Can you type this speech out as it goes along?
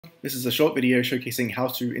This is a short video showcasing how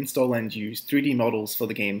to install and use 3D models for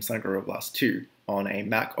the game Sonic Robo Blast 2 on a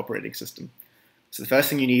Mac operating system. So the first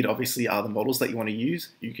thing you need obviously are the models that you want to use.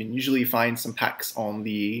 You can usually find some packs on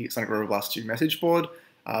the Sonic Robo Blast 2 message board.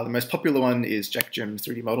 The most popular one is Jack Jim's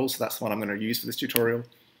 3D models, so that's the one I'm going to use for this tutorial.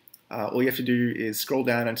 All you have to do is scroll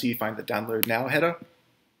down until you find the Download Now header,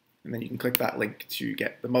 and then you can click that link to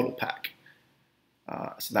get the model pack.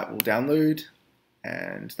 So that will download,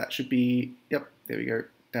 and that should be, yep, there we go,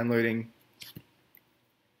 downloading.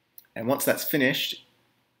 And once that's finished,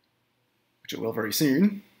 which it will very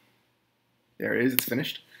soon, there it is, it's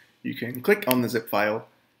finished, you can click on the zip file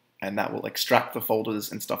and that will extract the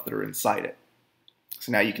folders and stuff that are inside it.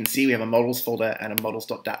 So now you can see we have a models folder and a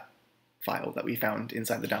models.dat file that we found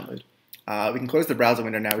inside the download. We can close the browser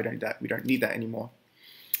window now, we don't need that anymore.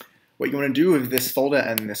 What you want to do with this folder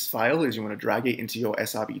and this file is you want to drag it into your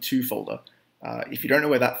SRB2 folder. If you don't know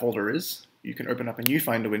where that folder is, you can open up a new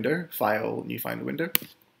Finder window, File, New Finder window,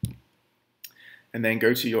 and then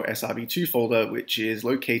go to your SRB2 folder, which is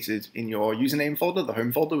located in your username folder, the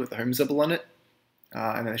home folder with the home symbol on it.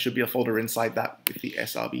 And then there should be a folder inside that with the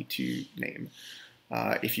SRB2 name.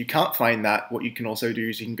 If you can't find that, what you can also do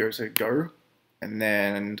is you can go to Go, and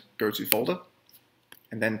then go to Folder,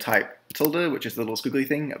 and then type tilde, which is the little squiggly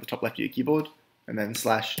thing at the top left of your keyboard, and then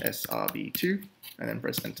 /SRB2, and then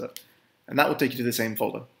press Enter. And that will take you to the same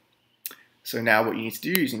folder. So now what you need to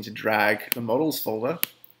do is you need to drag the models folder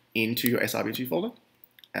into your SRB2 folder,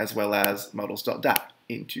 as well as models.dat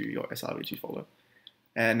into your SRB2 folder.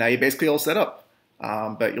 And now you're basically all set up.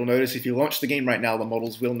 But you'll notice if you launch the game right now, the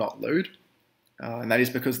models will not load. And that is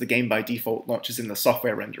because the game by default launches in the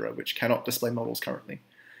software renderer, which cannot display models currently.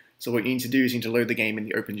 So what you need to do is you need to load the game in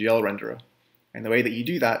the OpenGL renderer. And the way that you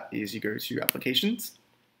do that is you go to Applications,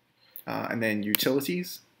 and then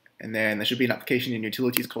Utilities, and then there should be an application in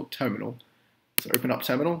Utilities called Terminal. So open up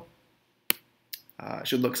Terminal. It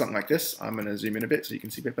should look something like this. I'm going to zoom in a bit so you can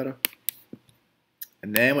see a bit better.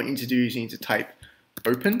 And then what you need to do is you need to type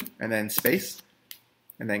open and then space,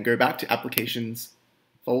 and then go back to Applications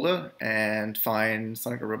folder and find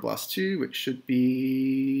Sonic Robo Blast 2, which should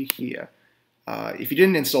be here. If you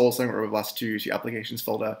didn't install Sonic Robo Blast 2 to your Applications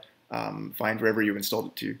folder, find wherever you installed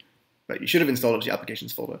it to. But you should have installed it to your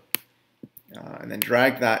Applications folder. And then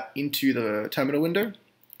drag that into the terminal window,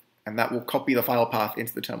 and that will copy the file path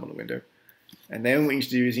into the terminal window. And then what you need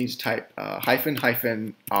to do is you need to type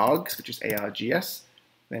 --args, which is ARGS,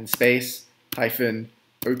 then space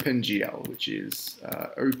 -opengl, which is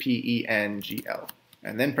OPENGL,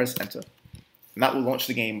 and then press Enter. And that will launch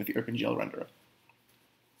the game with the OpenGL renderer.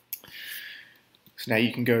 So now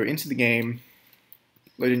you can go into the game,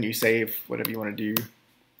 load a new save, whatever you want to do,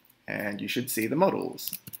 and you should see the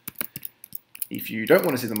models. If you don't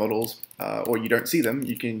want to see the models, or you don't see them,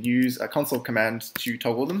 you can use a console command to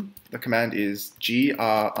toggle them. The command is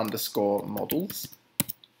gr_models.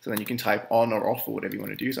 So then you can type on or off or whatever you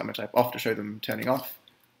want to do. So I'm going to type off to show them turning off,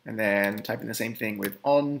 and then type in the same thing with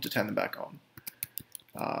on to turn them back on.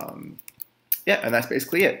 Yeah, and that's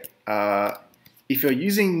basically it. If you're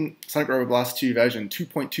using Sonic Robo Blast 2 version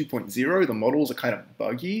 2.2.0, the models are kind of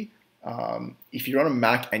buggy. If you're on a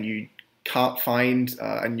Mac and you can't find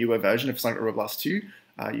a newer version of Sonic Robo Blast 2,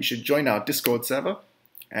 you should join our Discord server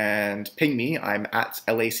and ping me. I'm at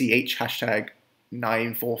LACH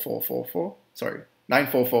 #94444. Sorry,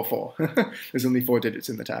 9444. There's only 4 digits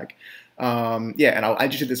in the tag. Yeah, and I'll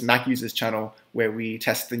add you to this Mac users channel where we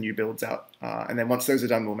test the new builds out. And then once those are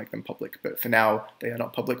done, we'll make them public. But for now, they are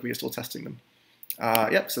not public. We are still testing them.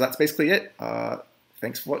 Yep, so that's basically it.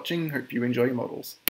 Thanks for watching. Hope you enjoy your models.